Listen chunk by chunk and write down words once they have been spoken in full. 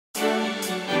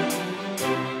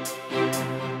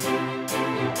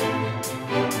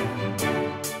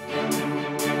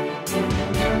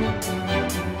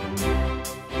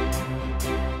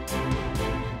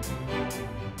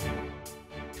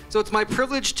it's my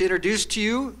privilege to introduce to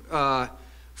you,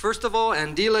 first of all,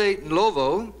 Andile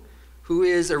Ndlovu, who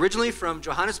is originally from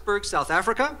Johannesburg, South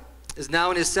Africa, is now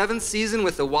in his 7th season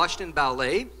with the Washington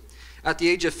Ballet. At the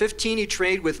age of 15, he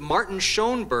trained with Martin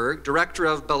Schoenberg, director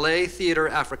of Ballet Theatre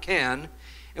Africain,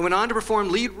 and went on to perform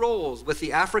lead roles with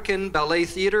the African Ballet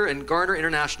Theatre and garner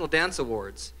International Dance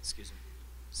Awards. Excuse me,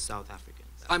 South African.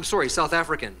 I'm sorry, South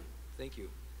African. Thank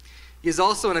you. He is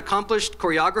also an accomplished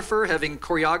choreographer, having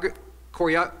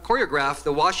choreographed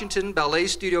the Washington Ballet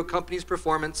Studio Company's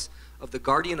performance of The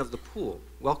Guardian of the Pool.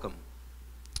 Welcome.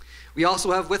 We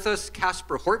also have with us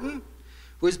Kasper Horton,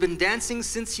 who has been dancing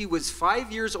since he was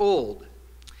 5 years old,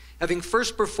 having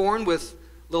first performed with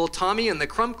Little Tommy and the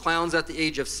Crumb Clowns at the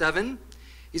age of 7.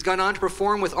 He's gone on to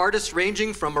perform with artists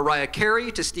ranging from Mariah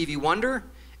Carey to Stevie Wonder,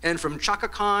 and from Chaka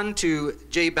Khan to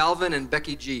J Balvin and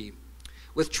Becky G.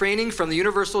 With training from the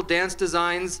Universal Dance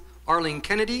Design's Arlene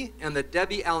Kennedy and the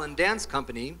Debbie Allen Dance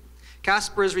Company,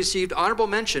 Kasper has received honorable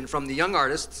mention from the Young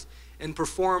Artists and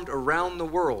performed around the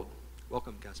world.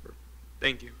 Welcome, Kasper.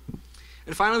 Thank you.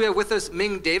 And finally, we have with us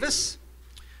Ming Davis,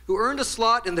 who earned a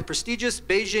slot in the prestigious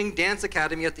Beijing Dance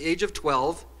Academy at the age of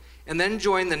 12, and then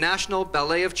joined the National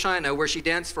Ballet of China, where she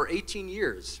danced for 18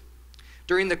 years.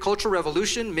 During the Cultural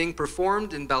Revolution, Ming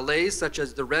performed in ballets such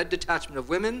as the Red Detachment of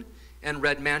Women and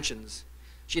Red Mansions.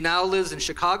 She now lives in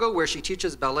Chicago, where she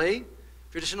teaches ballet,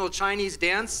 traditional Chinese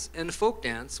dance, and folk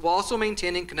dance, while also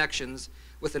maintaining connections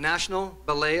with the National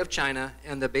Ballet of China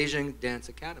and the Beijing Dance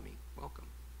Academy. Welcome.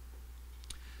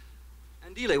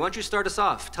 Andile, why don't you start us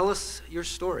off? Tell us your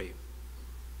story.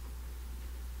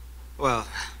 Well,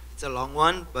 it's a long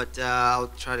one, but I'll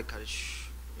try to cut it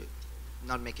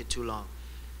not make it too long.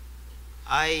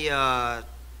 I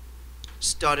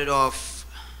started off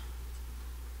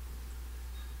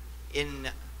in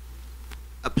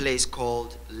a place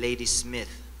called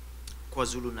Ladysmith,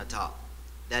 KwaZulu-Natal.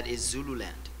 That is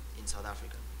Zululand in South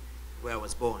Africa, where I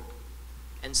was born.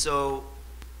 And so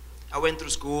I went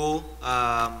through school,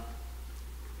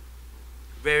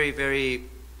 very, very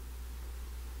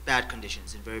bad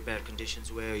conditions, in very bad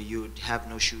conditions, where you'd have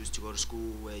no shoes to go to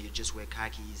school, where you just wear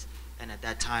khakis. And at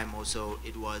that time also,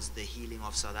 it was the healing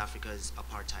of South Africa's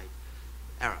apartheid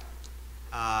era.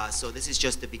 So this is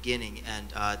just the beginning,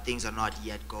 and things are not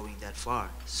yet going that far.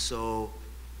 So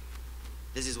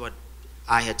this is what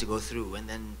I had to go through. And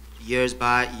then years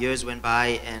went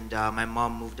by, and my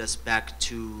mom moved us back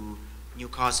to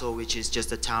Newcastle, which is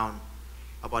just a town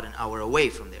about an hour away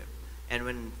from there. And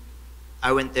when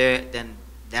I went there, then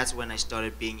that's when I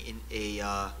started being in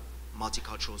a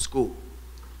multicultural school.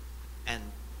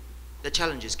 And the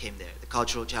challenges came there, the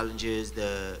cultural challenges,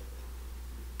 the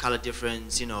color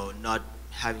difference, you know, not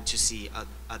having to see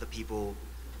other people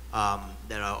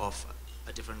that are of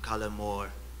a different color more,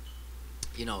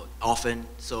 you know, often.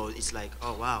 So it's like,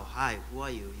 oh wow, hi, who are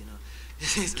you? You know,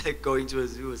 it's like going to a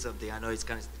zoo or something. I know it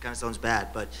kind of sounds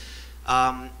bad, but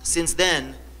since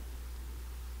then,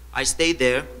 I stayed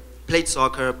there, played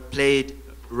soccer, played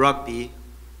rugby,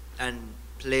 and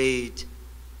played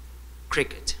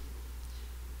cricket.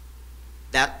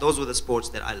 Those were the sports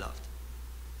that I loved.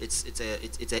 It's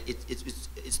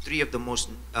three of the most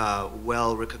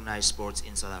well-recognized sports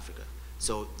in South Africa.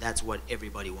 So that's what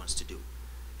everybody wants to do.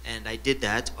 And I did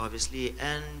that, obviously,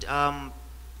 and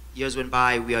years went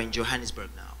by. We are in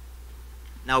Johannesburg now.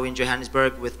 Now we're in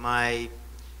Johannesburg with my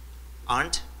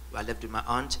aunt. I lived with my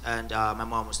aunt, and my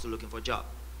mom was still looking for a job.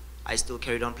 I still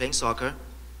carried on playing soccer,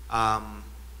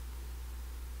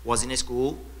 was in a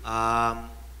school,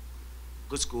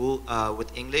 good school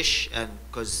with English, and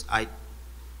because I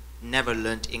never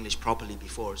learned English properly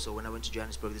before. So when I went to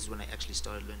Johannesburg, this is when I actually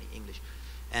started learning English.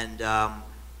 And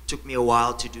took me a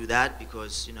while to do that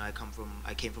because, you know, I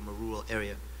came from a rural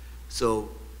area. So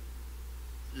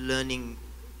learning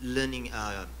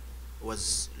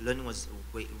was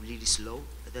really slow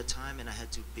at that time, and I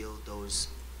had to build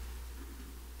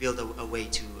a way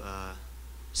to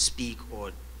speak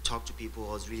or talk to people.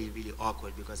 It was really, really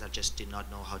awkward because I just did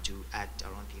not know how to act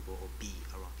around people or be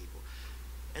around people.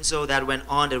 And so that went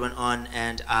on,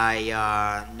 and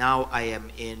now I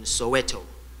am in Soweto,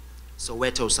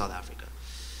 South Africa,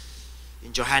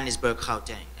 in Johannesburg,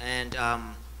 Gauteng. And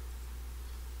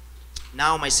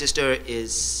now my sister,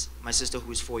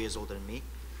 who is 4 years older than me,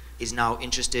 is now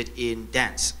interested in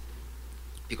dance,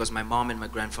 because my mom and my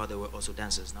grandfather were also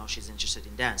dancers. Now she's interested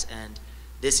in dance, and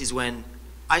this is when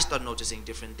I start noticing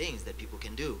different things that people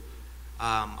can do.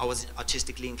 I was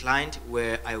artistically inclined,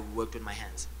 where I worked with my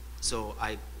hands. So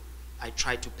I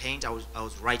tried to paint. I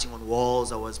was writing on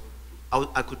walls.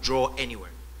 I could draw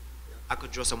anywhere. I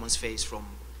could draw someone's face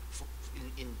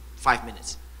in 5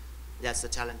 minutes, That's the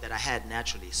talent that I had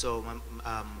naturally. So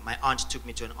my aunt took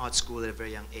me to an art school at a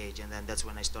very young age, and then that's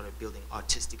when I started building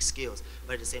artistic skills.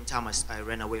 But at the same time, I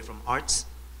ran away from arts,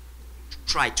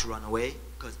 tried to run away,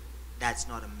 because that's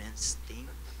not a men's thing.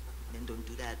 Men don't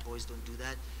do that, boys don't do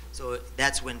that. So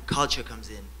that's when culture comes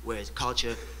in, where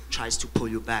culture tries to pull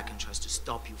you back and tries to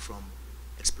stop you from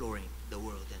exploring the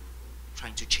world and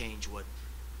trying to change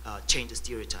the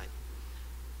stereotype.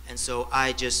 And so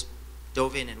I just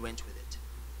dove in and went with it.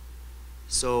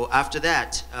 So after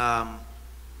that,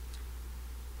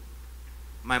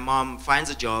 my mom finds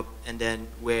a job, and then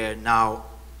we're now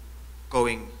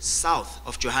going south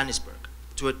of Johannesburg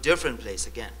to a different place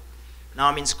again. Now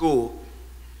I'm in school,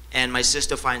 and my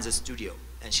sister finds a studio,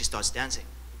 and she starts dancing.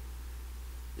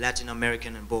 Latin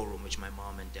American and ballroom, which my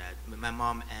mom and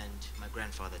my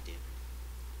grandfather did.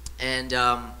 And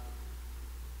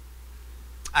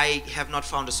I have not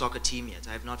found a soccer team yet.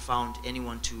 I have not found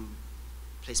anyone to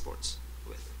play sports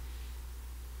with.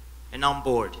 And now I'm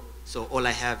bored. So all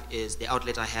I have is the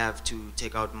outlet I have to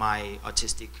take out my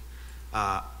artistic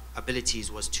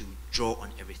abilities was to draw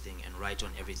on everything and write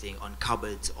on everything, on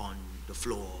cupboards, on the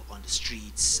floor, on the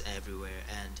streets, everywhere.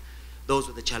 And those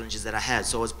were the challenges that I had.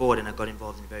 So I was bored, and I got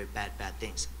involved in very bad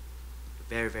things.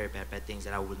 Very, very bad things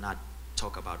that I will not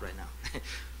talk about right now.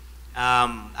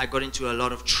 I got into a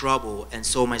lot of trouble, and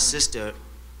so my sister,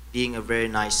 being a very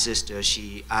nice sister,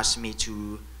 she asked me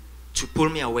to pull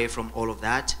me away from all of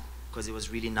that, because it was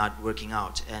really not working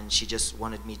out. And she just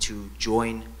wanted me to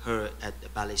join her at the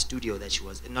ballet studio that she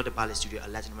was, not a ballet studio, a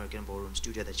Latin American ballroom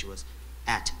studio that she was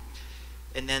at.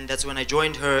 And then that's when I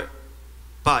joined her,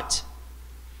 but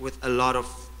with a lot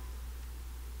of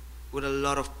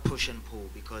push and pull,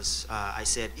 because I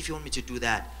said, if you want me to do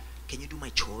that, can you do my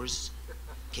chores?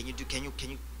 Can you,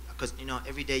 because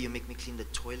every day you make me clean the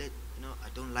toilet, I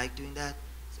don't like doing that.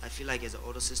 I feel like as an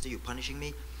older sister, you're punishing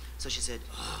me. So she said,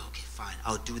 oh, okay, fine,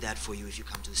 I'll do that for you if you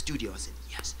come to the studio. I said,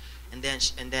 yes. And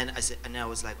then I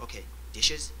was like, okay,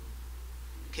 dishes?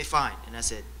 Okay, fine. And I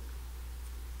said,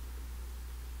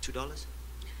 $2?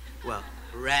 Well,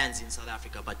 rands in South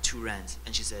Africa, but 2 rands.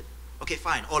 And she said, okay,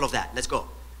 fine, all of that, let's go.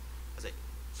 I was like,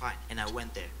 fine. And I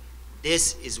went there.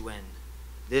 This is when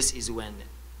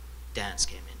dance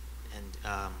came in. And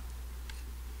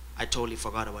I totally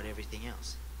forgot about everything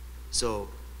else. So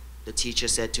the teacher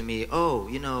said to me, oh,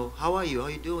 how are you? How are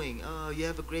you doing? Oh, you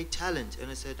have a great talent. And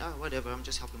I said, oh, whatever, I'm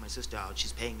just helping my sister out.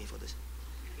 She's paying me for this.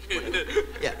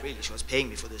 Yeah, really, she was paying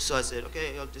me for this. So I said,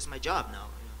 okay, this is my job now.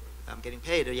 I'm getting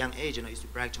paid at a young age, and I used to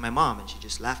brag to my mom, and she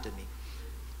just laughed at me.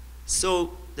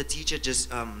 So the teacher just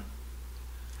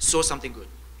saw something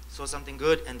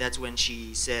good, and that's when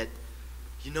she said,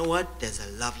 you know what, there's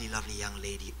a lovely, lovely young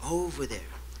lady over there,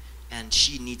 and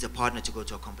she needs a partner to go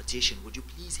to a competition. Would you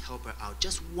please help her out?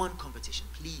 Just one competition,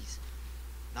 please.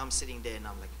 Now I'm sitting there, and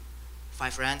I'm like,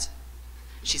 5 rands?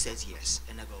 She says yes,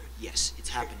 and I go, yes, it's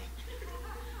happening.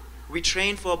 We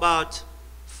trained for about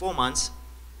 4 months.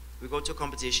 We go to a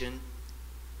competition.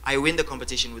 I win the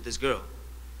competition with this girl.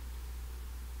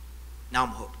 Now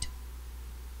I'm hooked.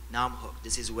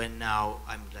 This is when now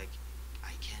I'm like,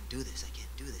 I can't do this.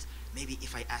 Maybe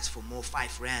if I ask for more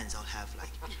 5 rands, I'll have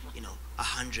like,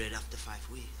 100 after 5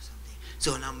 weeks or something.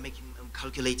 So now I'm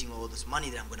calculating all this money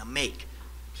that I'm gonna make.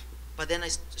 But then I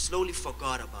slowly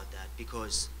forgot about that,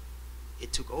 because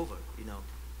it took over,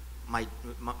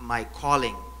 My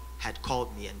calling had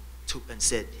called me and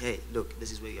said, hey, look,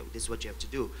 this is what you have to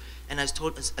do. And I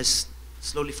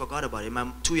slowly forgot about it.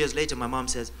 2 years later, my mom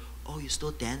says, oh, you're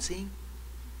still dancing?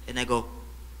 And I go,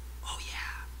 oh yeah,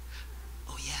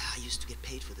 I used to get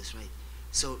paid for this, right?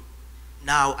 So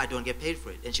now I don't get paid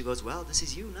for it. And she goes, well, this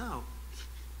is you now.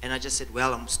 And I just said,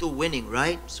 well, I'm still winning,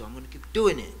 right? So I'm gonna keep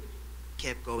doing it.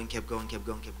 Kept going.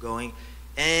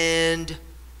 And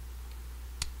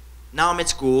now I'm at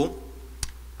school.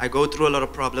 I go through a lot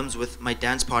of problems with my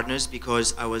dance partners,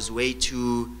 because I was way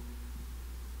too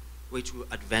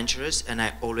adventurous, and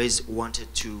I always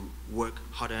wanted to work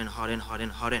harder and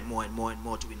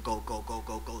more to win, go,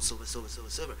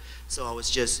 silver. So I was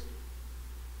just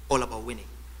all about winning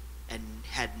and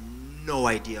had no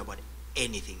idea about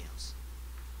anything else,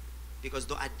 because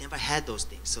though I'd never had those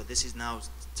things. So this is now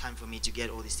time for me to get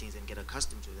all these things and get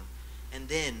accustomed to them. And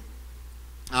then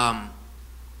I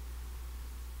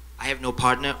have no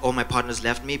partner. All my partners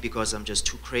left me because I'm just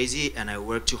too crazy, and I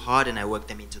work too hard, and I work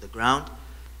them into the ground.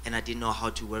 And I didn't know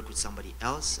how to work with somebody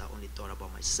else. I only thought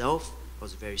about myself. I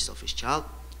was a very selfish child.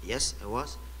 Yes, I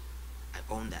was. I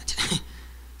own that.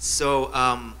 So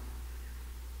I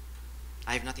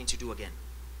have nothing to do again.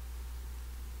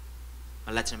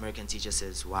 My Latin American teacher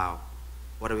says, wow,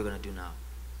 what are we gonna do now?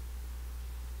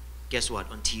 Guess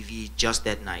what? On TV just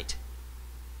that night,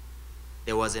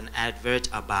 there was an advert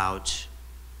about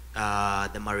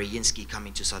the Mariinsky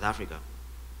coming to South Africa.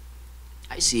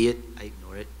 I see it, I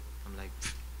ignore it. I'm like,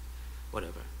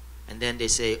 whatever. And then they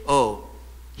say, oh,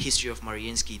 history of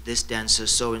Mariinsky, this dancer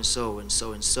so-and-so and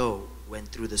so-and-so went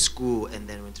through the school and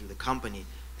then went through the company,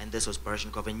 and this was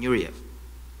Baryshnikov and Nureyev.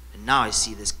 And now I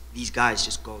see these guys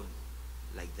just going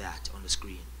like that on the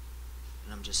screen.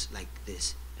 And I'm just like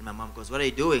this. And my mom goes, what are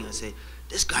you doing? I say,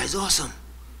 this guy's awesome.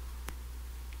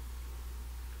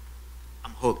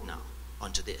 I'm hooked now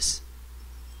onto this.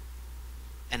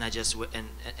 And I just,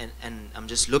 and I'm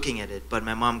just looking at it, but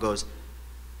my mom goes,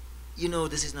 you know,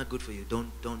 this is not good for you.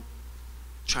 Don't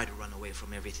try to run away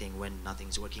from everything when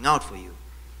nothing's working out for you.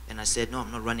 And I said, no,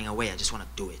 I'm not running away. I just want to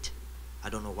do it. I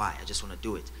don't know why. I just want to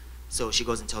do it. So she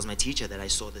goes and tells my teacher that I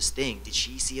saw this thing. Did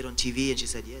she see it on TV? And she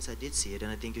said, yes, I did see it.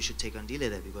 And I think you should take Andile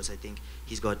there because I think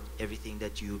he's got everything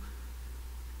that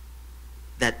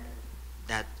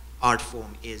that art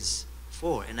form is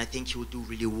for. And I think he will do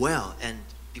really well. And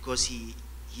because he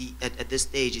at this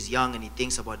stage is young and he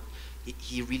thinks about,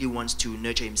 he really wants to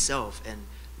nurture himself and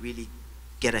really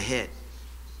get ahead.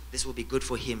 This will be good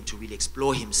for him to really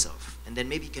explore himself. And then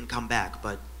maybe he can come back,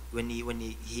 but when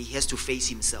he has to face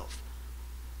himself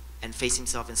and face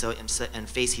himself and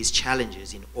face his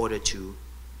challenges in order to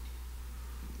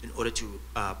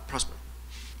prosper.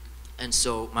 And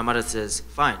so my mother says,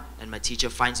 fine. And my teacher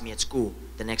finds me at school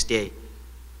the next day.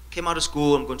 Came out of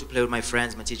school, I'm going to play with my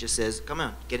friends. My teacher says, come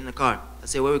on, get in the car. I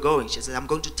say, where are we going? She says, I'm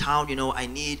going to town, you know, I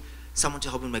need someone to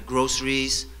help me with my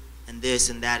groceries and this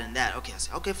and that and that. Okay, I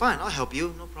say, okay, fine, I'll help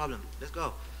you, no problem, let's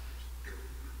go.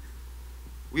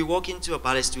 We walk into a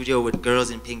ballet studio with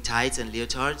girls in pink tights and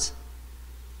leotards.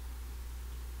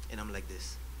 And I'm like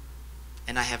this.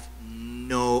 And I have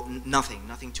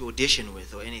nothing to audition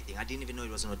with or anything. I didn't even know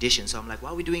it was an audition. So I'm like,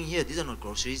 what are we doing here? These are not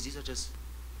groceries, these are just,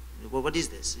 what is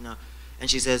this, you know? And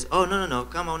she says, oh, no,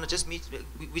 come on, just meet,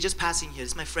 we're just passing here.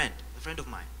 This is my friend, a friend of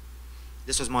mine.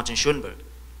 This was Martin Schoenberg.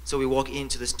 So we walk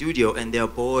into the studio and there are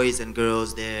boys and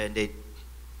girls there and they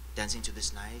dancing to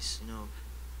this nice, you know,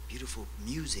 beautiful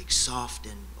music, soft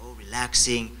and all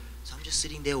relaxing. So I'm just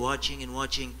sitting there watching and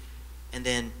watching. And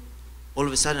then all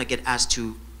of a sudden I get asked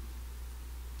to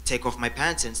take off my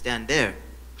pants and stand there.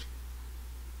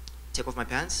 Take off my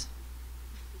pants?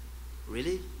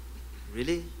 Really?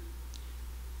 Really?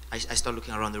 I start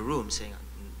looking around the room saying,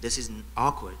 this is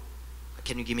awkward.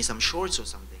 Can you give me some shorts or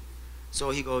something? So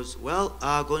he goes, well,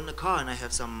 go in the car and I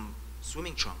have some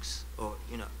swimming trunks, or,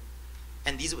 you know.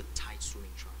 And these were tight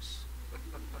swimming trunks.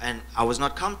 And I was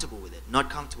not comfortable with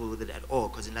it at all,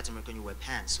 because in Latin America you wear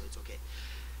pants, so it's okay.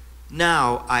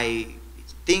 Now,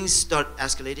 things start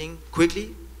escalating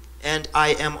quickly, and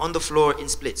I am on the floor in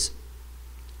splits.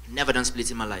 Never done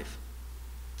splits in my life.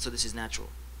 So this is natural.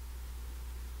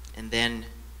 And then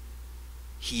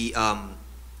he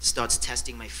starts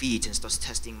testing my feet and starts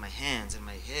testing my hands and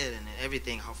my head and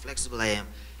everything, how flexible I am.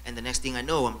 And the next thing I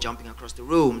know, I'm jumping across the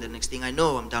room. The next thing I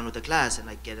know, I'm done with the class and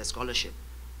I get a scholarship.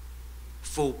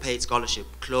 Full paid scholarship,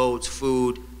 clothes,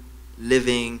 food,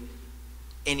 living,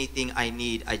 anything I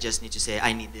need. I just need to say,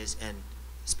 I need this, and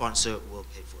sponsor will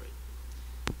pay for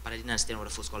it. But I didn't understand what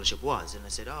a full scholarship was. And I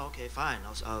said, oh, okay, fine,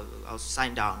 I'll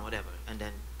sign down, whatever. And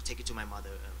then take it to my mother.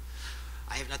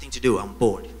 I have nothing to do, I'm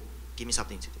bored. Give me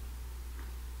something to do.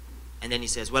 And then he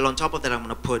says, well, on top of that, I'm going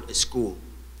to put a school.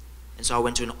 And so I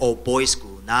went to an all-boys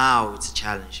school. Now it's a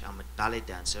challenge. I'm a ballet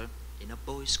dancer in a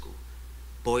boys' school.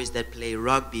 Boys that play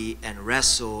rugby and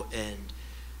wrestle and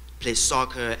play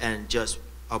soccer and just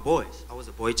are boys. I was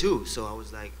a boy too, so I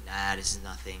was like, nah, this is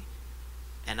nothing.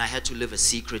 And I had to live a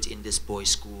secret in this boys'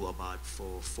 school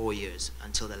for 4 years,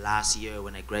 until the last year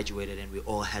when I graduated and we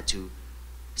all had to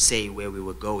say where we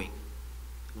were going.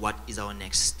 What is our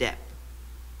next step?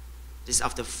 This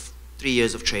after 3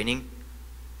 years of training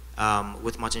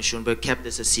with Martin Schoenberg, kept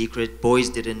this a secret. Boys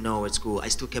didn't know at school. I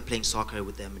still kept playing soccer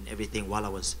with them and everything while I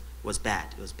was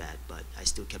bad. It was bad, but I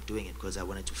still kept doing it because I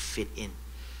wanted to fit in.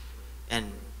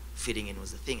 And fitting in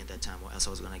was the thing at that time, or else I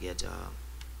was going to get,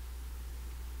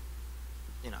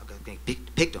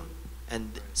 picked on.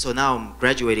 And so now I'm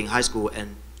graduating high school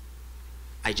and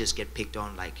I just get picked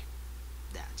on like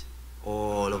that,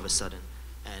 all of a sudden.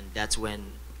 And that's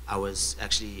when I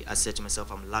said to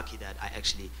myself, I'm lucky that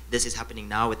this is happening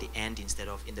now at the end instead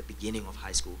of in the beginning of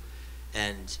high school.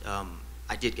 And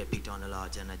I did get picked on a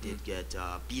lot, and I did get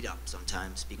beat up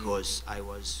sometimes because I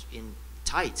was in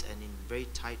tight and in very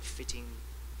tight fitting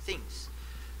things.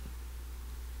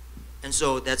 And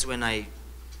so that's when I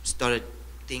started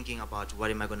thinking about, what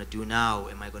am I going to do now?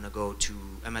 Am I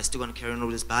still going to carry on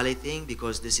with this ballet thing?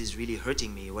 Because this is really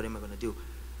hurting me. What am I going to do?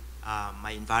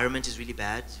 My environment is really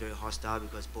bad. It's very hostile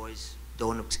because boys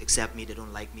don't accept me, they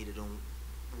don't like me, they don't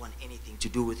want anything to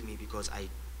do with me because I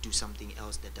do something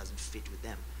else that doesn't fit with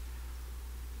them.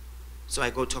 So I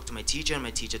go talk to my teacher, and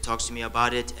my teacher talks to me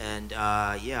about it, and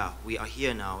yeah, we are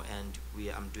here now, and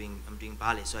I'm doing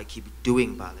ballet, so I keep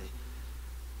doing ballet.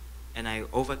 And I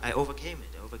overcame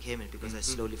it because I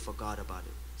slowly forgot about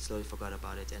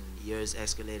it, and years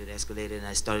escalated, and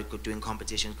I started doing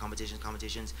competitions,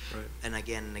 Right. and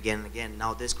again.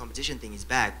 Now this competition thing is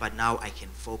back, but now I can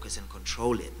focus and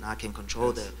control it. Now I can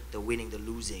control the winning, the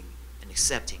losing, and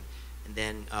accepting. And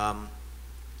then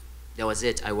that was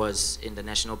it. I was in the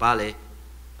National Ballet,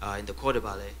 in the quarter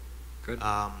ballet. Good.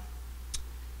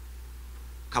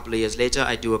 Couple of years later,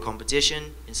 I do a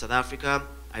competition in South Africa.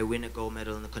 I win a gold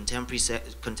medal in the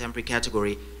contemporary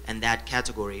category, and that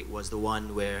category was the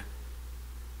one where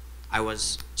I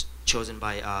was chosen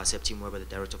by Septim Weber, the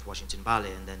director of Washington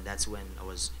Ballet, and then that's when I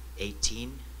was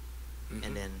 18,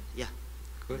 and then yeah,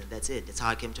 Good. and then that's it. That's how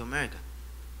I came to America.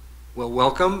 Well,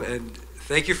 welcome, and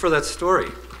thank you for that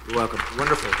story. You're welcome.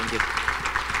 Wonderful. Thank you.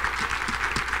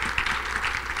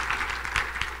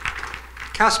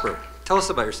 Kasper, tell us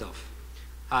about yourself.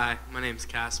 Hi, my name's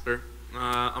Kasper.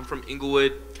 I'm from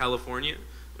Inglewood, California,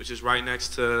 which is right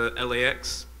next to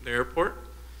LAX, the airport.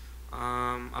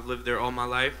 I've lived there all my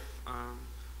life, a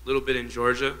little bit in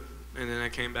Georgia, and then I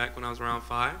came back when I was around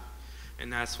 5,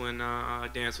 and that's when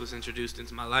dance was introduced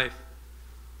into my life.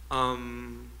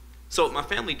 So my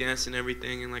family danced and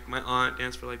everything, and like my aunt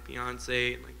danced for like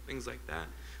Beyonce and like things like that,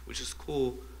 which is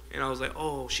cool. And I was like,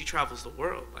 oh, she travels the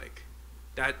world, like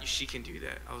that, she can do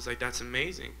that. I was like, that's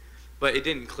amazing. But it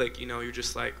didn't click, you know, you're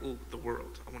just like, ooh, the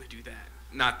world, I want to do that.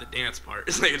 Not the dance part,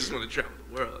 it's like I just want to travel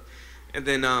the world. And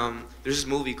then there's this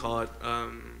movie called,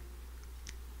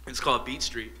 it's called Beat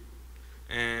Street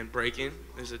and Breakin'.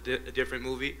 There's a different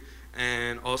movie,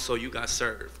 and also You Got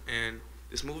Served. And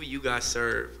this movie, You Got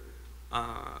Served,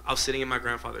 I was sitting in my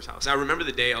grandfather's house. I remember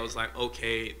the day I was like,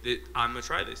 okay, I'm gonna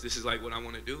try this. This is like what I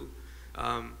want to do.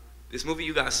 This movie,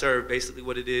 You Got Served, basically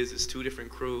what it is 2 different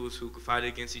crews who fight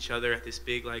against each other at this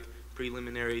big like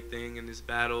preliminary thing in this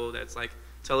battle that's like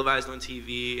televised on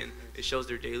TV, and it shows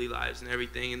their daily lives and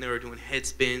everything, and they were doing head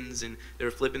spins and they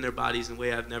were flipping their bodies in a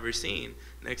way I've never seen.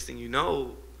 Next thing you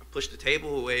know, I push the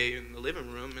table away in the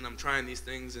living room, and I'm trying these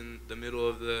things in the middle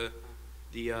of the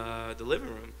living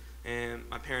room, and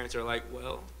my parents are like,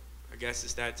 well, I guess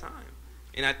it's that time.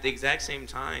 And at the exact same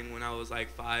time, when I was like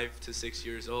 5 to 6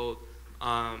 years old,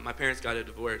 my parents got a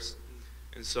divorce,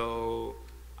 and so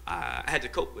I had to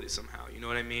cope with it somehow, you know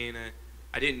what I mean?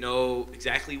 I didn't know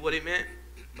exactly what it meant,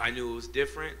 but I knew it was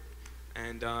different,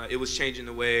 and it was changing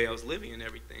the way I was living and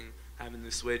everything, having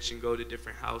to switch and go to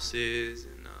different houses.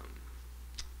 And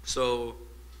so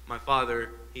my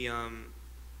father,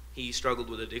 he struggled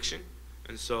with addiction,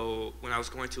 and so when I was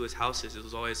going to his houses, it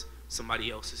was always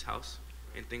somebody else's house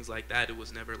and things like that. It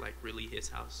was never like really his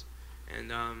house.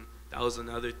 And that was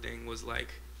another thing, was like,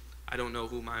 I don't know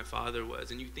who my father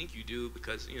was, and you think you do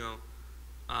because, you know,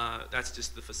 that's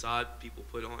just the facade people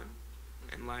put on.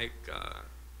 And like,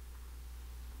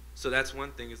 so that's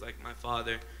one thing, is like my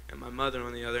father. And my mother,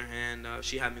 on the other hand,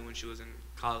 she had me when she was in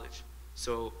college,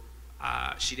 so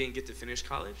she didn't get to finish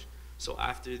college. So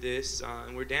after this,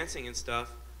 and we're dancing and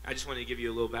stuff, I just wanted to give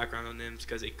you a little background on them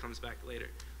because it comes back later.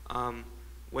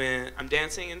 When I'm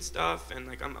dancing and stuff, and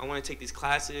like I want to take these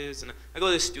classes, and I go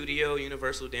to this studio,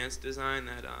 Universal Dance Design,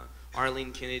 that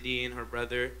Arlene Kennedy and her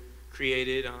brother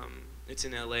created. It's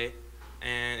in LA,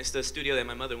 and it's the studio that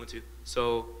my mother went to.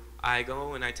 So I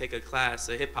go and I take a class,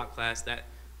 a hip hop class that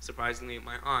surprisingly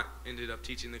my aunt ended up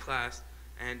teaching the class,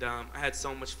 and I had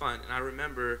so much fun. And I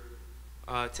remember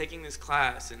taking this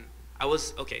class, and I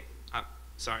was, okay,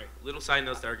 sorry, little side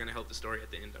notes that are gonna help the story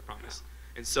at the end, I promise.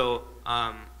 And so,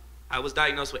 I was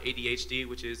diagnosed with ADHD,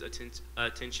 which is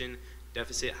attention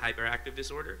deficit hyperactive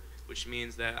disorder, which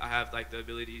means that I have like the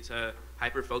ability to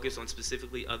hyper focus on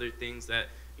specifically other things that,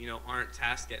 you know, aren't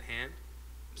tasks at hand.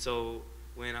 So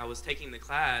when I was taking the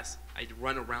class, I'd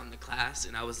run around the class,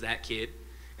 and I was that kid,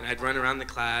 and I'd run around the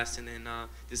class, and then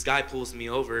this guy pulls me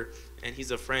over, and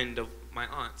he's a friend of my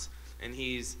aunt's, and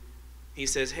he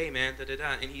says, hey man, da da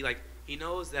da, and he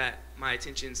knows that my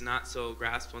attention's not so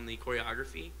grasped on the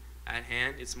choreography at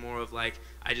hand. It's more of like,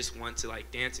 I just want to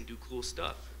like dance and do cool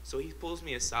stuff. So he pulls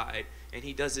me aside, and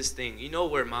he does this thing, you know,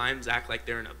 where mimes act like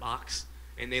they're in a box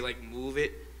and they like move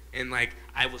it, and like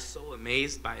I was so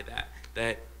amazed by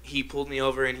that he pulled me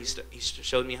over, and he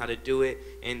showed me how to do it.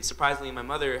 And surprisingly, my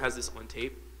mother has this on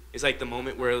tape. It's like the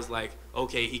moment where it was like,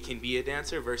 okay, he can be a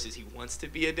dancer versus he wants to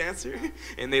be a dancer,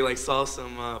 and they like saw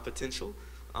some potential.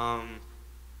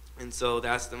 And so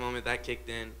that's the moment that kicked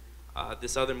in.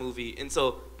 this other movie, and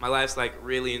so my life's like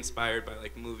really inspired by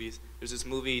like movies. There's this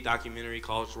movie documentary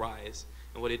called Rise,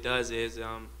 and what it does is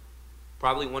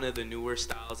probably one of the newer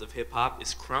styles of hip hop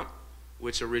is crump,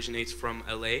 which originates from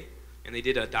LA, and they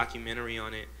did a documentary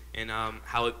on it and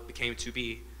how it became to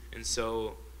be. And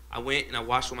so I went and I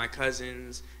watched with my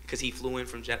cousins because he flew in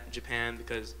from Japan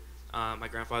because my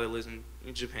grandfather lives in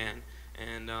Japan,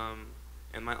 and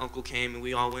my uncle came and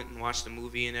we all went and watched the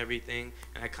movie and everything.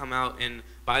 And I come out and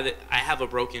I have a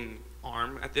broken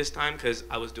arm at this time because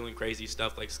I was doing crazy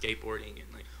stuff like skateboarding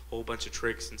and like a whole bunch of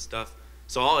tricks and stuff.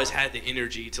 So I always had the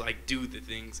energy to like do the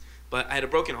things, but I had a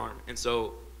broken arm, and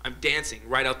so I'm dancing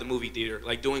right out the movie theater,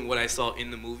 like doing what I saw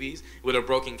in the movies with a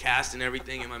broken cast and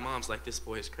everything. And my mom's like, "This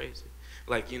boy is crazy."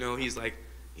 Like, you know, he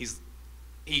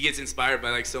gets inspired by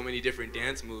like so many different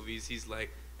dance movies. He's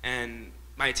like, and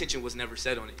my attention was never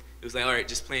set on it. It was like, all right,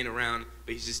 just playing around,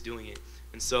 but he's just doing it.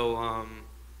 And so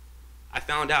I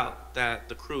found out that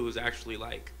the crew is actually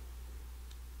like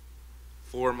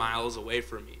 4 miles away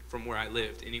from me, from where I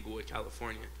lived in Inglewood,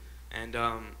 California. And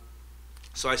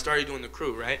so I started doing the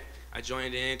crew, right? I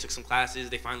joined in, took some classes.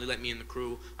 They finally let me in the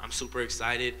crew. I'm super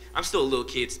excited. I'm still a little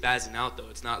kid spazzing out, though.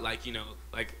 It's not like, you know,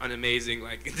 like an amazing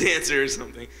like dancer or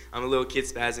something. I'm a little kid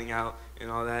spazzing out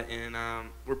and all that. And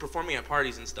we're performing at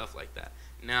parties and stuff like that.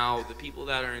 Now, the people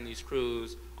that are in these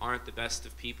crews aren't the best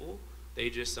of people. They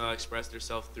just express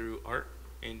themselves through art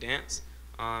and dance.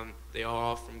 They are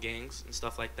all from gangs and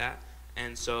stuff like that.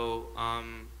 And so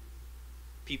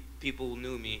people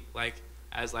knew me like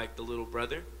as like the little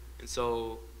brother. And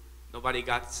so nobody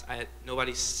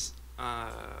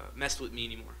messed with me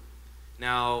anymore.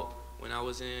 Now, when I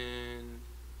was in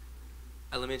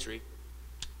elementary,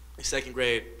 second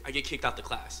grade, I get kicked out the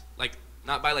class. Like,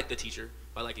 not by like the teacher,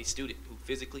 by like a student who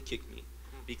physically kicked me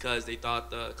because they thought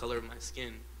the color of my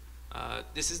skin.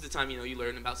 This is the time, you know, you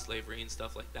learn about slavery and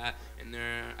stuff like that. And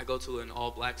I go to an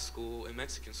all-black school, a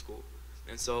Mexican school.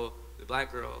 And so the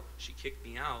black girl, she kicked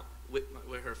me out with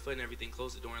her foot and everything,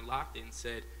 closed the door and locked it and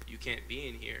said, "You can't be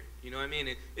in here." You know what I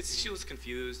mean? She was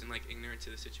confused and like ignorant to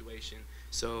the situation.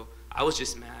 So I was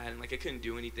just mad and like I couldn't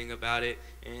do anything about it.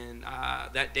 And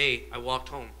that day I walked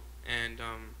home and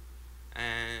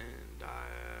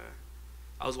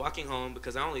I was walking home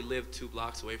because I only lived 2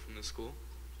 blocks away from the school,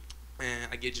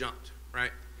 and I get jumped,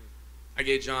 right? I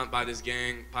get jumped by this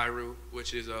gang, Pyru,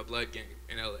 which is a blood gang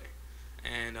in LA.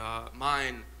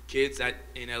 And kids that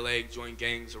in LA join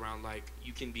gangs around like,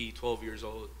 you can be 12 years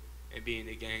old and be in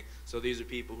a gang. So these are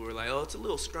people who are like, "Oh, it's a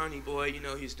little scrawny boy, you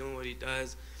know, he's doing what he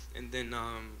does." And then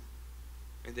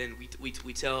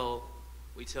we tell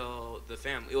the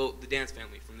family, well, the dance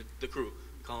family from the crew,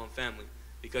 we call them family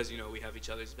because, you know, we have each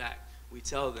other's back. We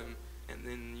tell them, and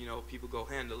then, you know, people go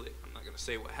handle it. I'm not gonna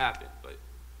say what happened, but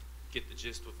get the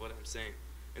gist of what I'm saying.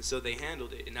 And so they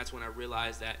handled it, and that's when I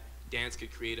realized that dance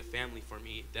could create a family for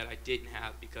me that I didn't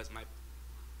have because my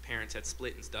parents had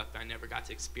split and stuff. I never got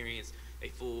to experience a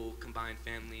full combined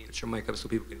family. Get your mic up so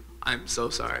people can. I'm so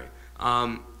sorry.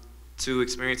 To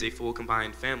experience a full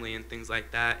combined family and things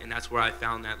like that, and that's where I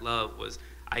found that love was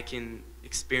I can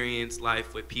experience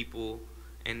life with people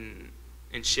and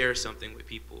share something with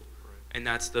people. Right. And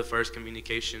that's the first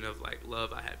communication of like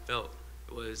love I had felt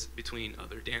was between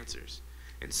other dancers.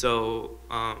 And so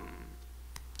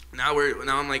now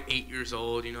I'm like 8 years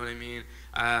old, you know what I mean?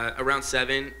 Around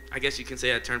 7, I guess you can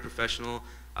say I turned professional.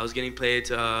 I was getting paid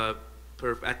to,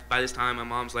 by this time my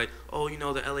mom's like, "Oh, you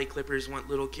know, the LA Clippers want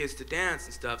little kids to dance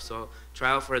and stuff, so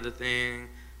try out for the thing,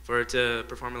 for it to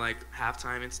perform at like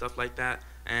halftime and stuff like that."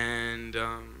 And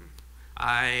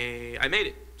I made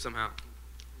it somehow,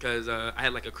 because I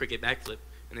had like a cricket backflip,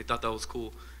 and they thought that was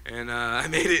cool. And I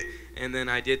made it, and then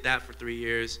I did that for 3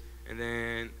 years, and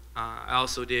then I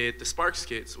also did the Sparks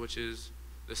Kids, which is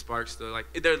the Sparks, they're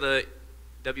the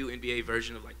WNBA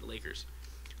version of like the Lakers.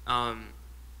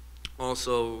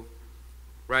 Also,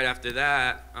 right after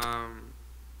that,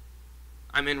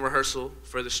 I'm in rehearsal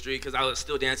for the street because I was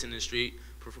still dancing in the street,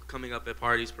 coming up at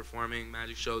parties, performing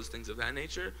magic shows, things of that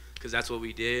nature, because that's what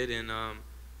we did.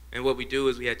 And what we do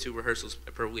is we had 2 rehearsals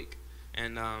per week.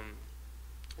 And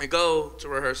I go to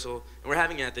rehearsal, and we're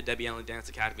having it at the Debbie Allen Dance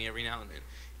Academy every now and then.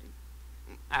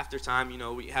 After time, you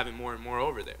know, we have it more and more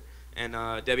over there. And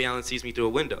Debbie Allen sees me through a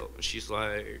window, and she's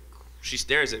like, she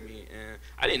stares at me, and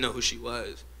I didn't know who she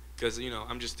was, because, you know,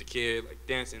 I'm just a kid, like,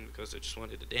 dancing because I just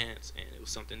wanted to dance, and it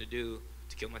was something to do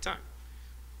to kill my time.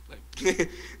 Like,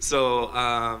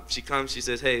 so she comes, she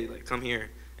says, "Hey, like, come here,"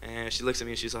 and she looks at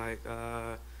me, and she's like,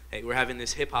 "Hey, we're having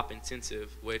this hip-hop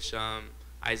intensive, which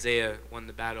Isaiah won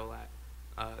the battle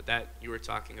at, that you were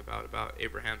talking about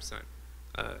Abraham's son.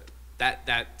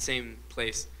 That same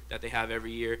place that they have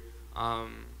every year.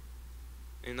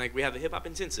 and like we have a hip hop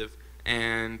intensive.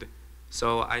 And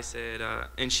so I said,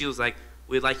 and she was like,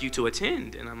 we'd like you to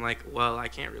attend. And I'm like, well, I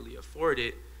can't really afford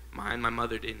it. My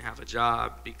mother didn't have a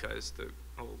job because the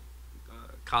whole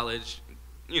college,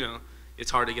 you know,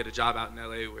 it's hard to get a job out in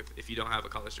LA if you don't have a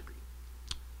college degree.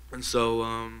 And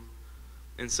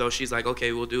so she's like,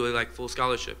 okay, we'll do it like full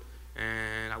scholarship.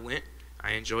 And I went.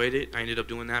 I enjoyed it. I ended up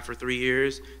doing that for 3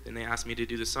 years. Then they asked me to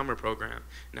do the summer program.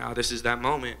 Now this is that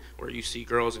moment where you see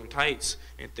girls in tights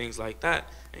and things like that,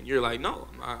 and you're like, no,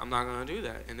 I'm not gonna do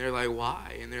that. And they're like,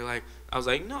 why? And they're like, I was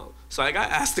like, no. So I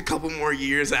got asked a couple more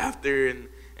years after,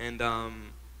 and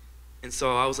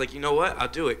so I was like, you know what? I'll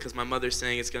do it because my mother's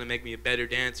saying it's gonna make me a better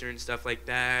dancer and stuff like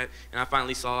that. And I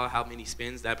finally saw how many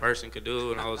spins that person could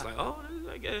do, and I was like, oh,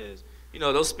 I guess. You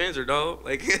know, those spins are dope.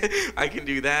 Like, I can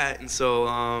do that. And so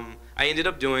I ended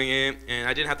up doing it, and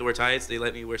I didn't have to wear tights. They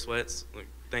let me wear sweats, like,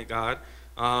 thank God.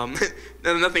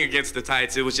 Nothing against the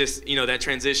tights. It was just, you know, that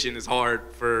transition is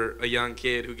hard for a young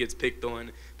kid who gets picked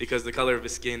on because the color of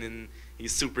his skin, and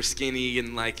he's super skinny,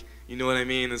 and, like, you know what I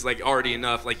mean? It's, like, already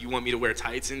enough. Like, you want me to wear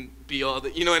tights and be all the,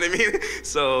 you know what I mean?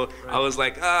 So right. I was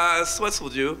like, sweats will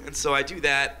do. And so I do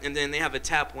that, and then they have a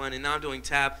tap one, and now I'm doing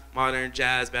tap, modern,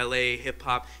 jazz, ballet,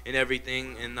 hip-hop, and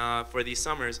everything, and for these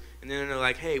summers. And then they're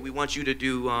like, hey, we want you to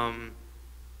do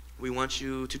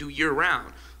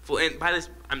year-round. And by this,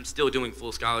 I'm still doing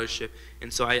full scholarship.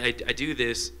 And so I do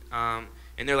this, and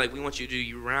they're like, we want you to do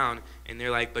year-round. And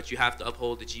they're like, but you have to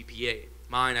uphold the GPA.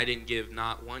 Mine, I didn't give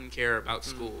not one care about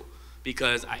school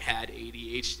because I had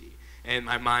ADHD. And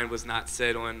my mind was not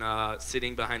set on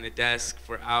sitting behind the desk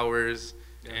for hours.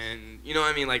 Yes. And, you know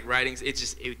what I mean, like writing,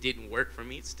 it didn't work for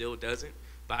me. It still doesn't,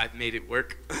 but I've made it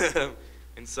work.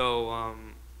 And so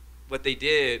what they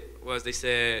did was they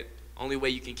said, only way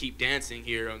you can keep dancing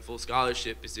here on full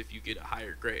scholarship is if you get a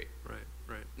higher grade.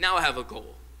 Right. Now I have a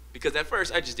goal, because at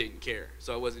first I just didn't care,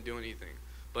 so I wasn't doing anything.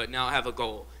 But now I have a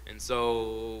goal, and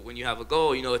so when you have a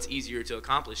goal, you know, it's easier to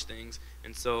accomplish things.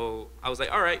 And so I was like,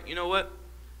 all right, you know what?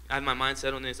 I had my mind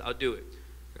set on this. I'll do it.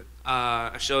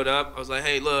 I showed up. I was like,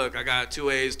 hey, look, I got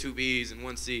 2 A's, 2 B's, and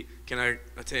 1 C. Can I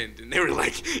attend? And they were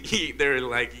like,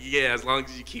 yeah, as long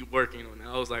as you keep working on it.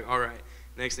 I was like, all right.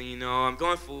 Next thing you know, I'm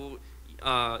going full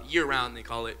year-round, they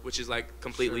call it, which is like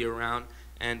completely around.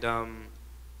 And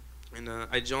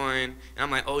I joined, and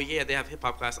I'm like, oh yeah, they have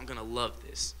hip-hop class. I'm gonna love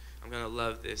this.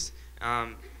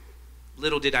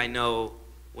 Little did I know,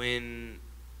 when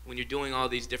you're doing all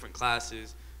these different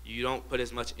classes, you don't put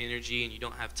as much energy and you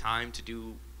don't have time to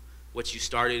do what you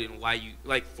started and why you,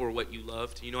 like, for what you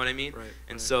loved, you know what I mean? Right.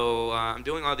 And so I'm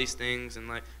doing all these things, and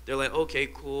like they're like, okay,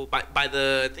 cool. By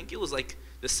the, I think it was like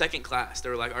the second class, they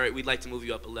were like, all right, we'd like to move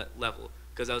you up a level,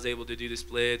 because I was able to do the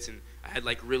splits, and I had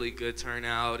like really good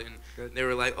turnout, and they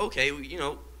were like, okay, you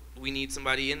know, we need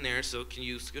somebody in there, so can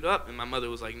you scoot up? And my mother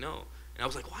was like, no. And I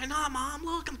was like, why not, Mom?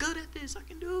 Look, I'm good at this. I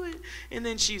can do it. And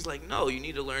then she's like, no, you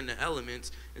need to learn the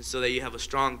elements, and so that you have a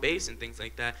strong base and things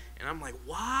like that. And I'm like,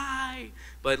 why?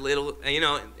 But little, you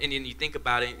know, and then you think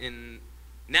about it, and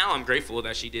now I'm grateful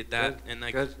that she did that. And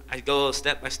like, I go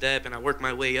step by step, and I work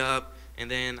my way up,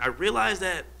 and then I realized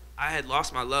that I had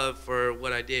lost my love for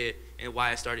what I did and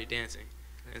why I started dancing.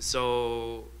 And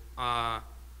so,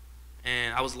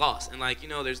 and I was lost. And like, you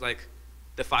know, there's like,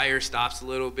 the fire stops a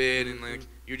little bit, and like,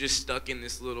 you're just stuck in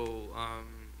this little,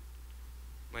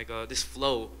 this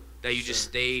flow that you just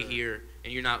stay here,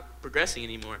 and you're not progressing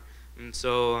anymore. And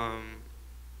so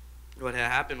what had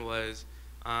happened was,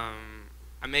 I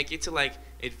make it to like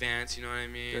advance, you know what I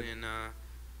mean? And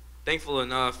thankful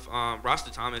enough,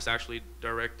 Rasta Thomas actually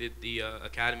directed the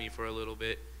academy for a little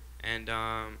bit, and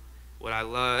what I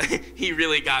love, he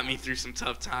really got me through some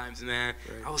tough times, man.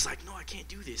 Right. I was like, no, I can't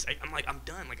do this. I'm like, I'm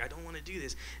done. Like, I don't want to do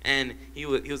this. And he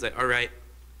was like, all right.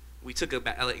 We took a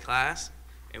ballet class,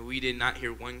 and we did not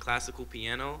hear one classical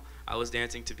piano. I was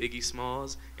dancing to Biggie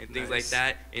Smalls and things like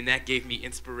that, and that gave me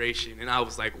inspiration. And I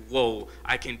was like, whoa,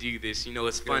 I can do this. You know,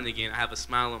 it's fun again. I have a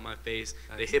smile on my face.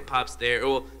 The hip-hop's there.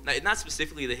 Well, not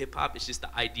specifically the hip-hop. It's just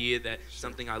the idea that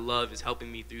something I love is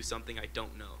helping me through something I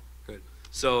don't know. Good.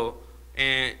 So,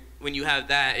 and when you have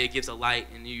that, it gives a light,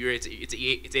 and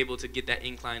it's able to get that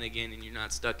incline again, and you're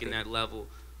not stuck in that level.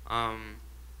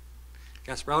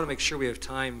 Kasper, I want to make sure we have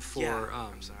time for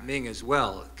Ming as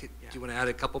well. Do you want to add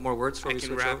a couple more words before we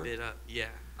switch over? I can wrap it up, yeah.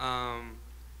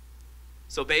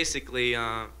 So basically,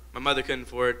 my mother couldn't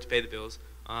afford to pay the bills.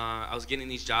 I was getting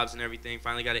these jobs and everything,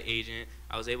 finally got an agent.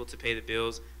 I was able to pay the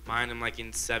bills. Mine, I'm like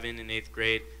in 7th and 8th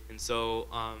grade. And so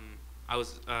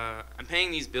I'm paying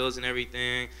these bills and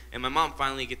everything, and my mom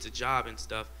finally gets a job and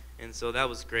stuff. And so that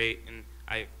was great, and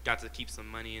I got to keep some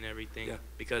money and everything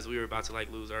because we were about to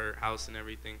like lose our house and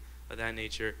everything of that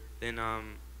nature. Then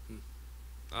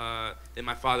then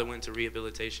my father went to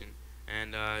rehabilitation,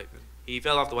 and he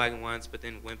fell off the wagon once, but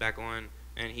then went back on,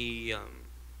 and he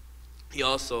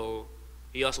also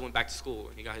went back to school,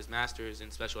 and he got his master's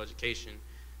in special education,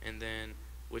 and then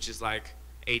which is like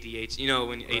ADHD, you know,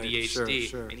 when Right, ADHD,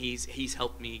 sure. and he's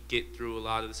helped me get through a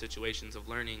lot of the situations of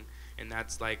learning, and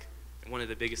that's like one of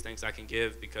the biggest things I can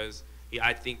give, because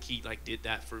I think he like did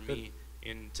that for me,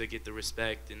 and to get the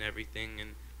respect and everything,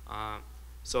 and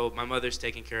so my mother's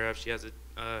taken care of. She has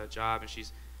a job, and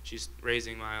she's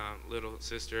raising my little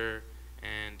sister,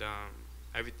 and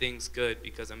everything's good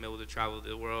because I'm able to travel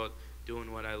the world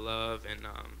doing what I love, and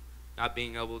not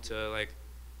being able to like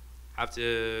have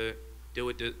to deal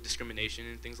with discrimination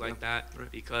and things like that, right.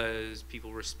 because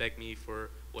people respect me for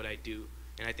what I do.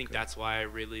 And I think that's why I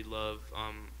really love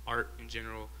art in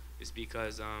general, is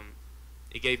because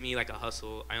it gave me like a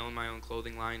hustle. I own my own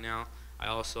clothing line now. I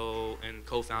also am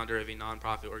co-founder of a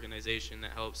nonprofit organization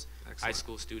that helps high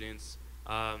school students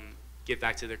give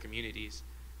back to their communities.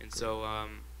 And so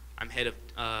I'm head of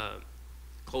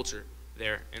culture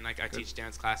there, and like I teach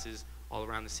dance classes all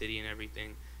around the city and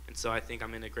everything. And so I think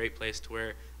I'm in a great place to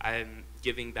where I'm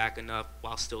giving back enough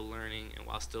while still learning and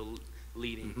while still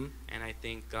leading. And I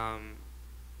think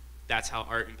that's how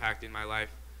art impacted my life.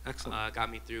 Excellent.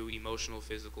 Got me through emotional,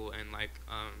 physical, and like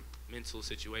mental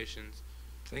situations.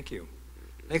 Thank you.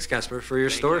 Thanks, Kasper, for your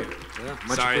Thank story. you. Yeah,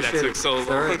 much Sorry that appreciated. took so It's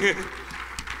all long. right.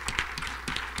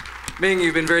 Ming,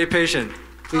 you've been very patient.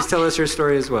 Please tell us your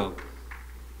story as well.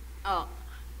 Oh,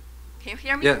 can you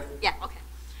hear me? Yeah. Yeah, okay.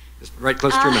 Just right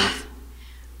close to your mouth.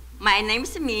 My name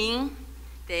is Ming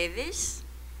Davis,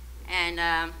 and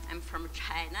I'm from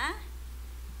China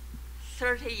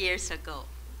 30 years ago.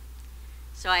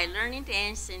 So I learned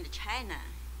dance in China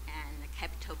and the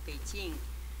capital Beijing.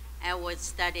 I was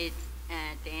studied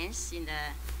dance in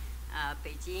the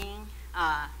Beijing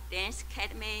Dance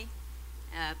Academy,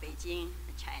 Beijing,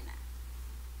 China.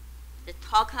 They're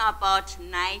talking about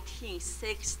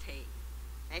 1960.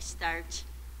 I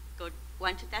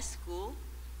went to that school,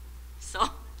 so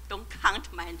don't count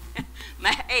my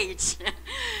age.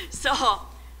 So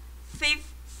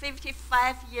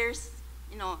 55 years,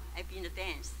 I've been in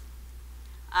dance.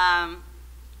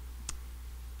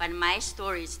 But my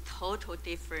story is totally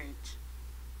different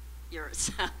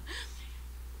yours.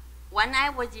 When I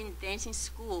was in dancing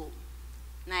school,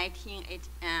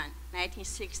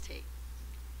 1960,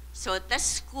 so that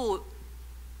school,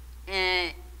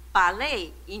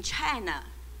 ballet in China,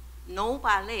 no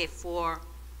ballet for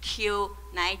till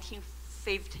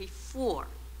 1954.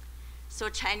 So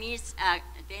Chinese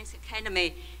Dance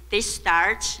Academy, they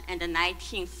start in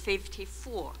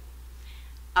 1954.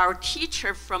 Our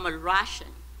teacher from Russian.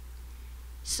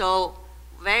 So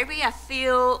very a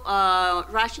few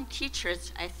Russian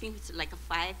teachers, I think it's like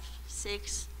 5,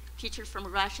 6 teachers from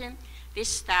Russian, they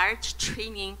start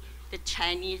training the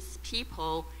Chinese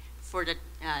people for the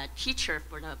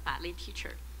for the ballet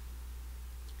teacher.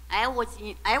 I was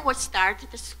started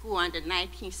the school in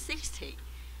 1960,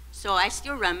 so I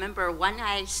still remember when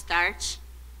I start,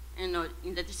 in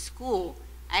the school,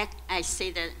 I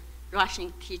see the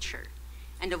Russian teacher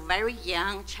and a very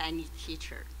young Chinese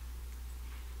teacher.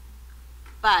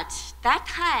 But that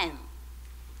time,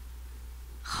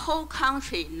 whole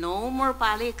country no more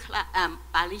ballet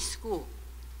school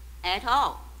at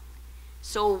all.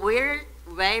 So we're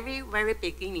very, very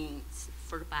beginnings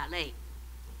for ballet.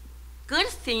 Good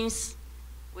things,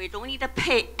 we don't need to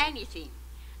pay anything.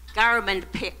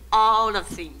 Government pay all the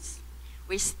things.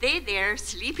 We stay there,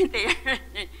 sleeping there,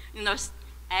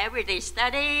 every day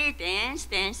study, dance.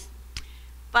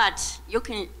 But you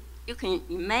can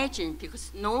imagine,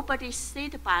 because nobody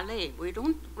said ballet. We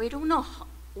don't know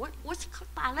what's called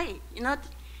ballet.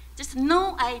 Just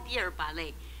no idea of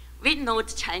ballet. We know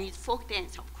the Chinese folk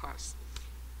dance, of course.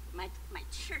 My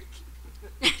shirt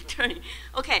turning.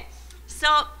 Okay,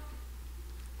 so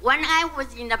when I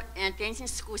was in the dancing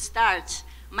school start,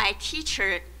 my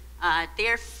teacher,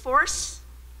 they forced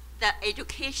the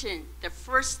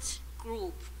first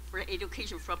group for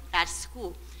education from that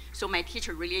school. So my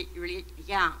teacher really, really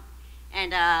young.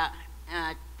 And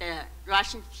the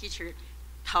Russian teacher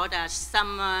taught us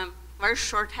some very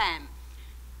short time.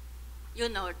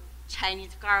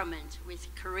 Chinese government with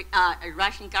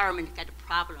Russian government got a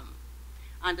problem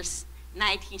on the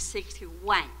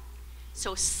 1961.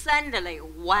 So suddenly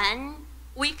one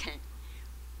weekend,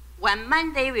 one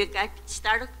Monday we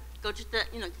started go to the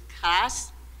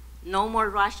class, no more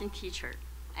Russian teacher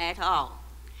at all.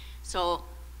 So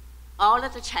all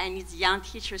of the Chinese young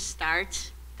teachers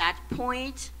start that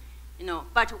point,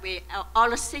 but we all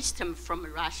the system from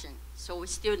Russian, so we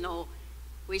still know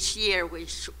which year,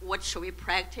 what should we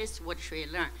practice, what should we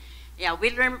learn. Yeah,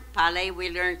 we learn ballet, we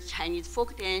learn Chinese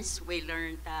folk dance, we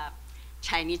learn the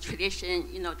Chinese tradition,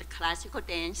 you know, the classical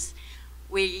dance.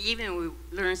 We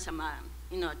learn some,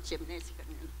 you know, gymnastics,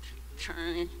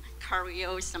 turn,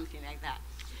 choreo, something like that.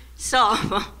 So,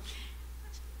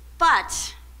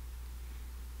 but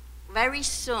very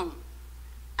soon,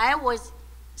 I was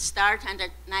start in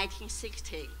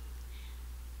 1960.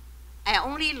 I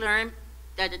only learned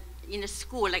that in the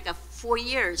school, like 4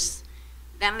 years.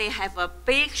 Then we have a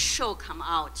big show come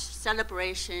out,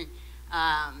 celebration,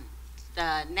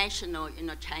 the national, you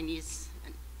know, Chinese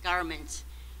government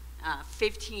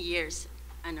 15 years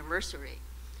anniversary.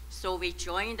 So we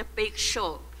joined the big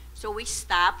show. So we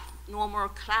stopped normal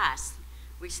class.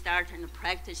 We start and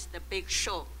practice the big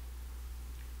show.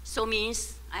 So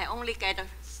means I only get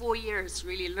 4 years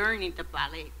really learning the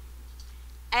ballet.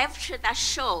 After that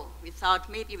show, we thought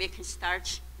maybe we can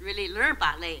start really learn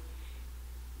ballet.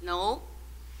 No,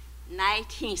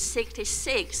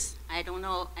 1966, I don't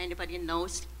know anybody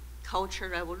knows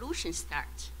Cultural Revolution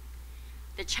start.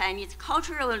 The Chinese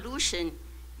Cultural Revolution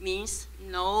means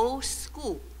no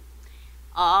school.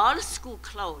 All school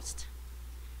closed.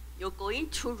 You're going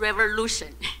to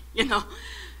revolution, you know.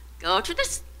 Go to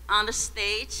on the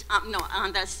stage, on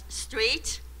the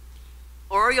street,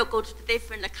 or you go to the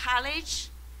different college,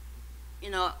 you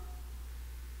know,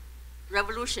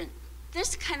 revolution.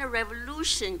 This kind of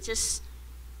revolution, just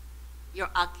you're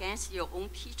against your own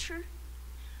teacher,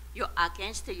 you're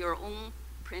against your own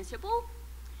principal.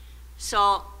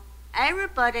 So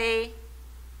everybody,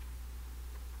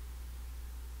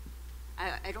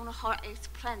 I don't know how to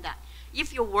explain that.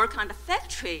 If you work on the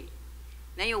factory,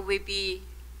 then you will be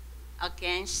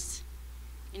against,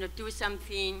 you know, do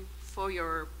something for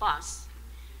your boss.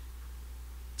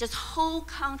 Just whole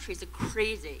country is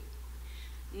crazy.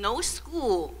 No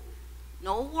school,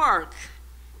 no work.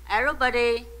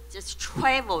 Everybody just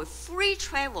travel, free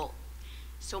travel.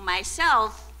 So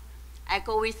myself, I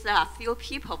go with a few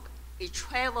people. We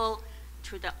travel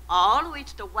to all the way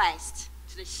to the west,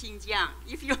 to the Xinjiang.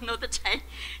 If you know the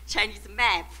Chinese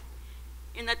map,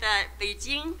 you know the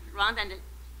Beijing around on the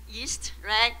east,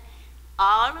 right?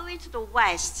 All the way to the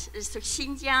west is the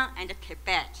Xinjiang and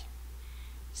Tibet.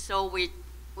 So we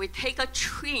take a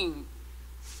train,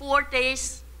 4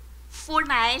 days, 4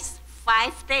 nights,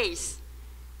 5 days,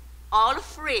 all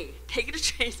free. Take the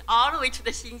trains all the way to the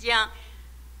Xinjiang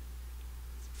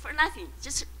for nothing.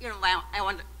 Just, you know, I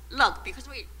want to look, because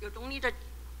you don't need to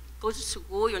go to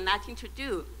school, you have nothing to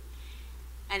do.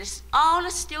 And all the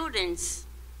students,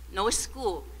 no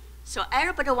school, so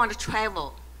everybody want to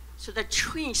travel. So the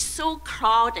train is so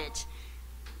crowded,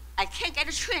 I can't get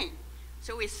a train.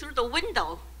 So we through the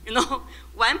window, you know,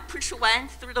 push one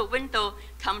through the window,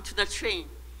 come to the train.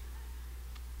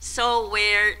 So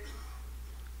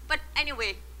but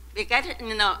anyway, we get it,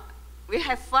 you know, we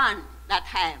have fun that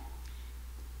time.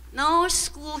 No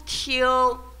school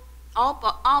till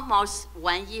almost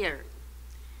 1 year.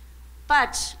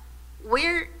 But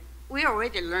we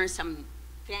already learned some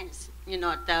things, you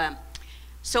know,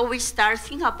 so we start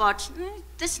thinking about,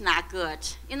 this is not good.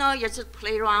 You know, you just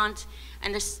play around,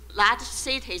 and there's a lot of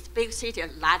cities, big city, a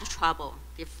lot of trouble.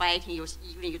 They're fighting,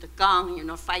 even with the gun, you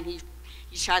know, fighting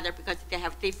each other because they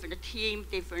have different team,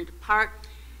 different part.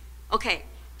 Okay,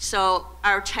 so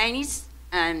our Chinese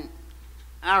and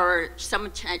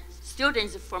some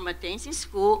students from a dancing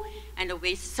school and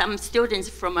with some students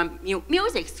from a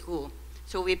music school.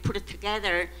 So we put it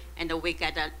together and we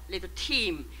got a little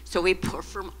team. So we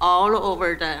perform all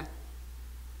over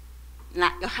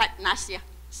not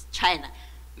China,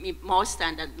 most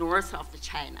and the north of the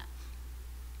China.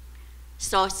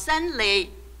 So suddenly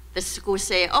the school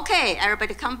say, okay,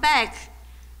 everybody come back.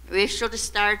 We should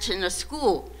start in the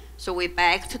school. So we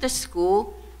back to the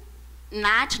school,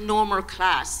 not normal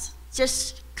class,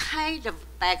 just kind of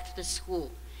back to the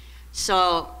school.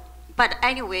 So, but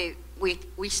anyway,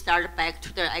 we start back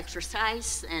to the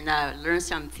exercise and learn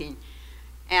something.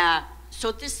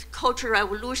 So this cultural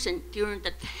revolution during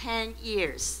the 10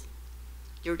 years,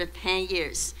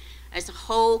 as a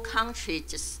whole country,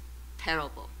 just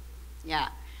terrible. Yeah,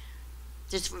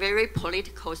 just very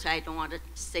political, so I don't want to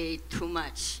say too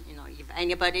much. You know, if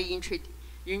anybody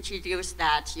introduce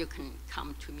that, you can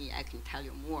come to me, I can tell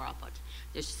you more about it.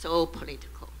 It's so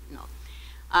political, you know.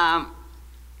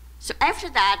 So after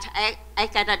that, I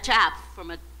got a job from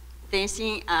a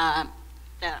dancing,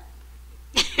 get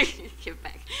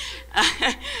back,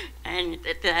 and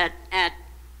the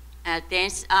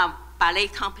dance ballet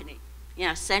company,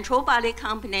 Central Ballet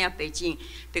Company of Beijing,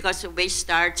 because we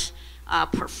start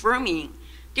performing.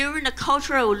 During the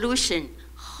Cultural Revolution,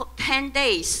 10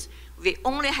 days, we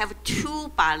only have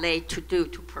 2 ballet to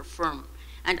perform.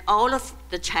 And all of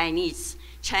the Chinese,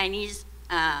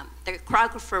 the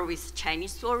choreographer with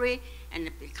Chinese story,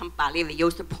 and become ballet, we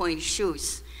use the point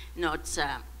shoes.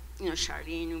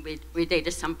 Charlene, we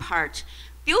did some part.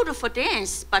 Beautiful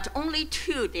dance, but only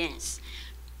 2 dance.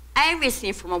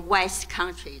 Everything from a West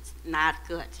country is not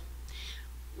good.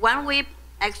 When we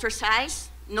exercise,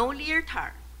 no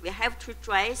leotard. We have to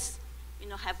dress,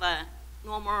 have a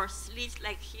normal sleeves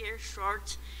like here,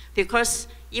 short, because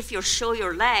if you show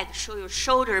your leg, show your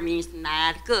shoulder means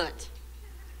not good.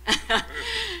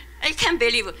 I can't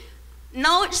believe it.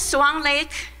 No Swan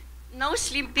Lake, no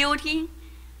Slim Beauty,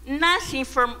 nothing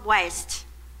from West.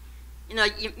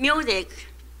 Music,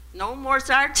 no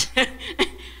Mozart,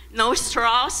 no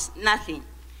Strauss, nothing,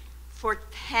 for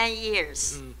 10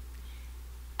 years.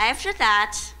 After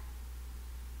that,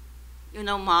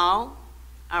 Mao,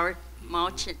 our Mao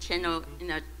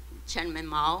Chairman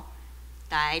Mao,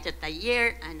 died the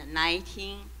year in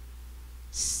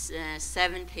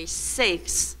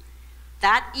 1976.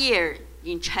 That year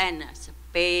in China is a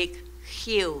big,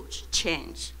 huge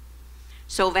change.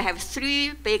 So we have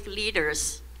 3 big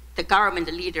leaders, the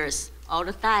government leaders, all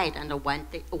died in 1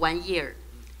 year.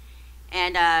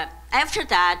 And after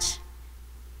that,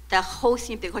 the whole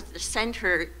thing, because the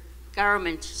center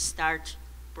government start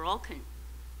broken,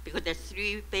 because the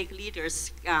 3 big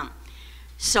leaders gone.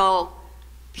 So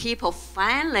people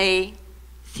finally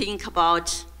think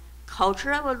about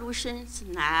cultural revolution is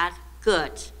not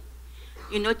good.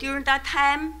 During that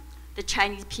time, the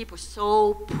Chinese people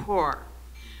so poor.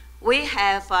 We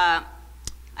have, I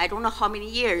don't know how many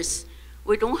years,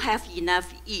 we don't have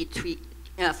enough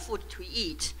food to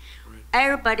eat. Right.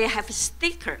 Everybody have a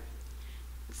sticker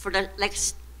for the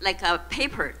like a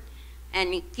paper,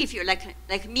 and give you like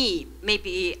me,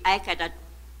 maybe I get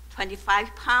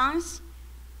 25 pounds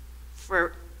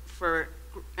for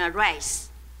rice,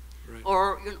 right.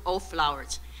 Or all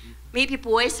flours. Mm-hmm. Maybe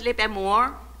boys a little bit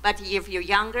more, but if you're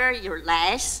younger, you're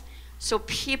less. So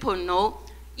people know,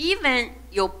 even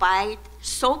you buy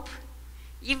soap,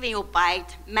 even you buy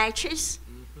matches,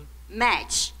 mm-hmm.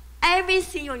 match,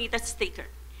 everything you need a sticker.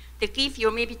 They give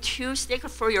you maybe 2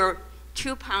 stickers for your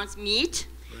 2 pounds meat,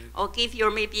 right. Or give you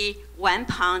maybe 1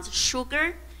 pound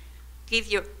sugar, give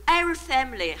you, every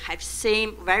family have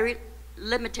same very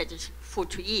limited food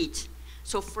to eat.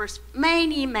 So for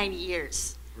many, many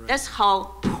years, right. That's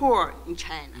how poor in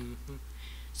China. Mm-hmm.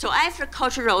 So after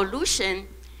Cultural Revolution,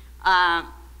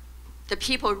 the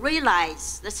people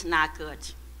realize that's not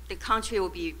good. The country will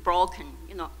be broken,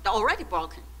 already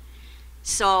broken.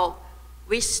 So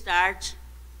we start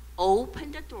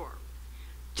open the door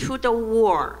to the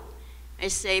war. I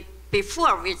say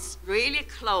before it's really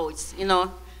close,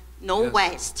 no yes.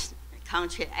 West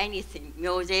country, anything,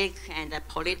 music and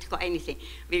political, anything.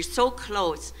 We're so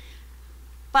close.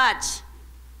 But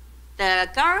the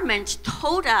government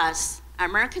told us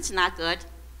Americans not good,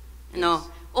 yes.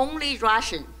 Only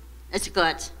Russian is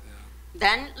good. Yeah.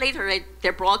 Then later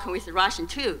they're broken with Russian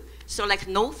too. So like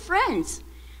no friends.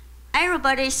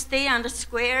 Everybody stay on the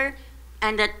square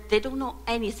and they don't know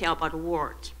anything about the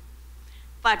world.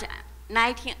 But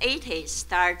 1980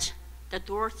 start, the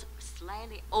doors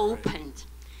slightly opened. Right.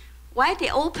 Why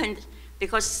they opened?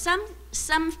 Because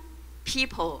some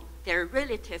people, their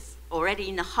relatives already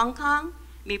in Hong Kong,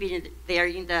 maybe they're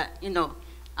in the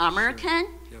American,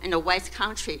 sure. Yep. In the West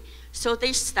country. So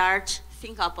they start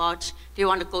think about they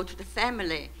want to go to the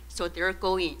family, so they're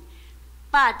going.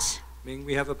 But Ming,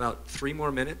 we have about 3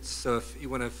 more minutes, so if you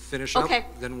want to finish okay.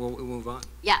 up, then we'll move on.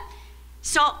 Yeah,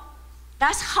 so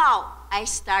that's how I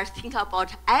start thinking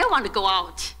about, I want to go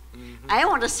out. Mm-hmm. I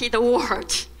want to see the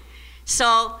world.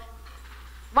 So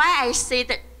why I say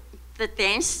that the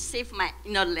dance saved my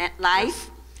life?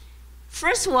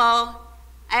 First of all,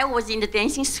 I was in the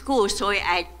dancing school, so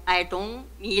I don't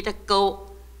need to go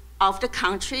of the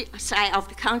country, side of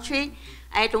the country.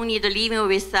 I don't need to live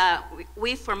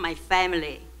away from my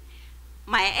family.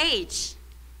 My age,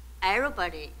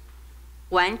 everybody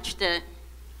went to the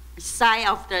side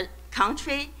of the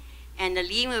country and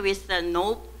living with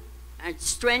no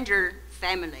stranger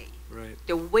family. Right.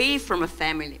 Away from a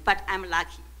family. But I'm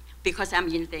lucky because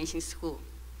I'm in dancing school.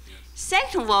 Yes.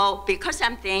 Second of all, because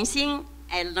I'm dancing,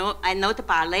 I know the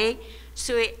ballet,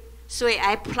 so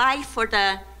I applied for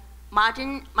the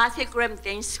modern Martha Graham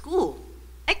dance school.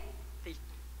 They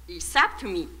accept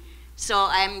me. So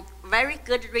I'm very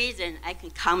good reason I can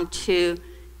come to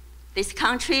this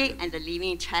country and live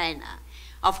in China.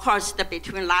 Of course,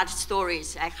 between large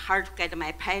stories, I hard to get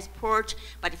my passport,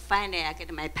 but finally I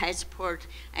get my passport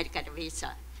and get a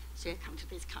visa. So I come to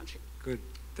this country. Good.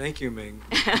 Thank you, Ming.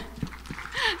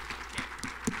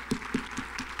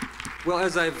 Well,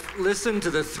 as I've listened to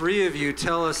the three of you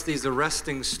tell us these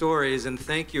arresting stories, and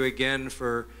thank you again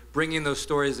for bringing those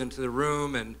stories into the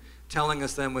room and telling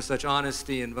us them with such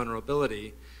honesty and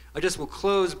vulnerability, I just will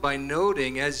close by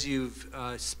noting, as you've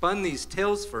spun these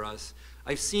tales for us,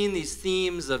 I've seen these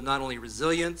themes of not only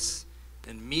resilience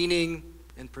and meaning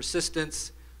and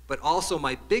persistence, but also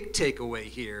my big takeaway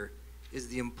here is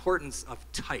the importance of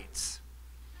tights.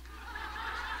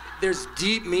 There's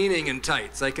deep meaning in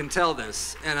tights, I can tell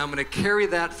this, and I'm gonna carry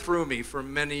that through me for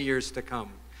many years to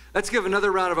come. Let's give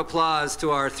another round of applause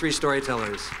to our three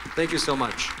storytellers. Thank you so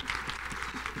much.